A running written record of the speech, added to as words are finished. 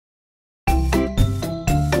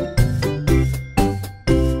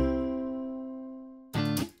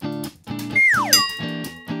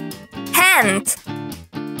hand,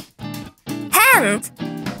 hand,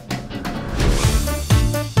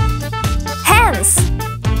 hands,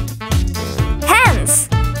 hands,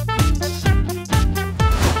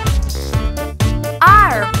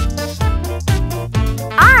 arm,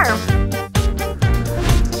 arm,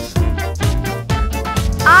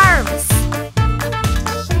 arms,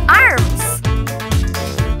 arms,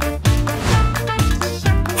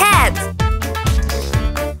 head,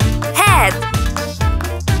 head,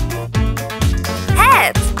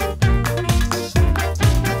 head,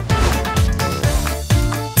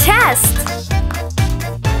 chest,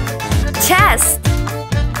 chest,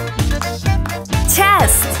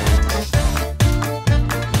 chest,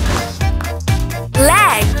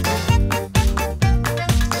 leg,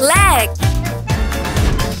 leg,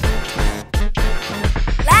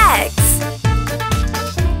 legs,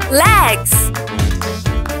 legs,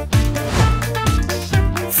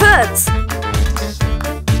 foot,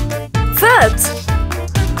 foot,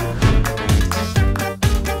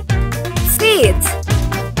 feet,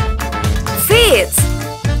 feet,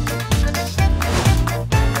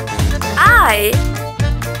 eye,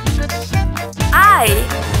 eye,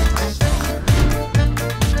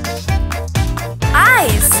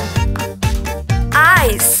 eyes,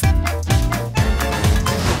 eyes,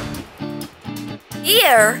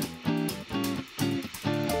 ear,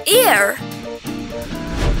 ear,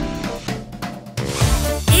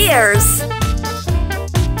 ears,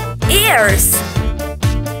 ears,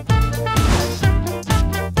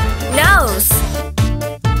 nose,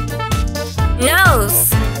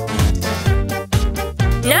 nose,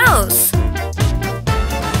 nose,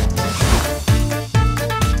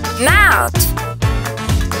 mouth,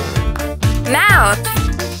 mouth,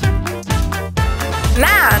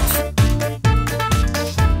 mouth,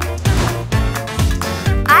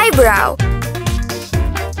 eyebrow,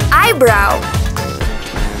 eyebrow,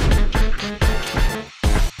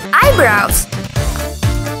 eyebrows,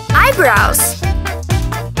 eyebrows,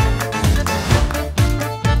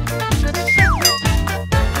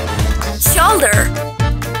 shoulder,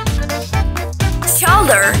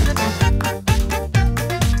 shoulder,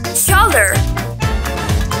 shoulder,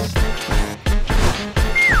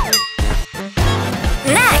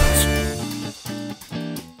 neck,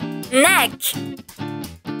 neck,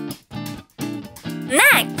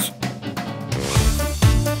 neck,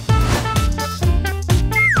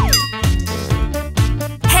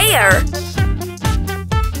 hair,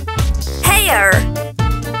 hair,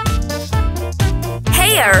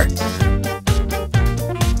 hair,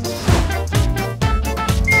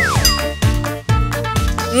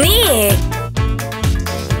 knee,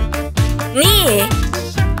 knee,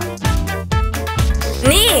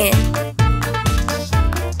 knee,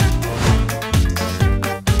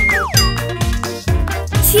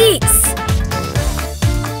 cheeks,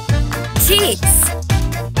 cheeks,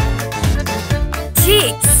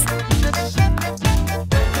 cheeks,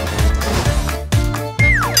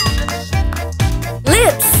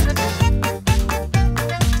 lips,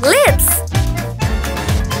 lips,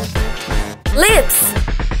 lips,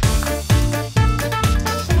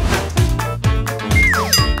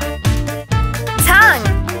 tongue,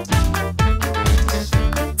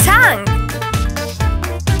 tongue,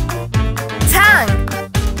 tongue,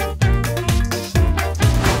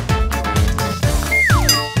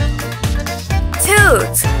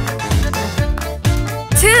 tooth,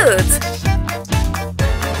 tooth,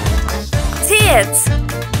 teeth,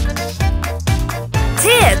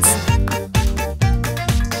 teeth,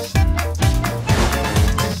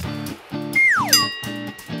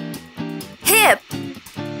 hip,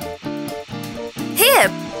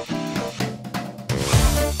 hip,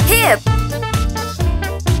 hip,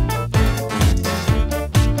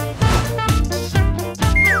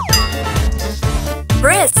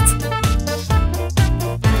 wrist,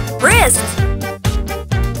 wrist,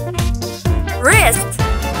 wrist,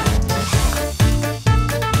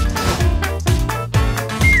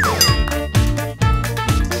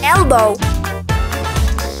 elbow,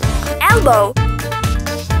 elbow,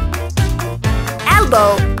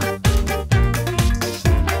 elbow,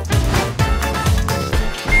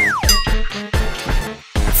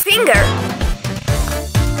 finger,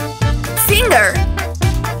 finger,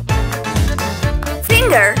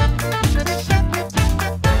 finger,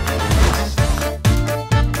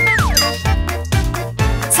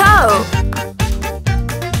 toe,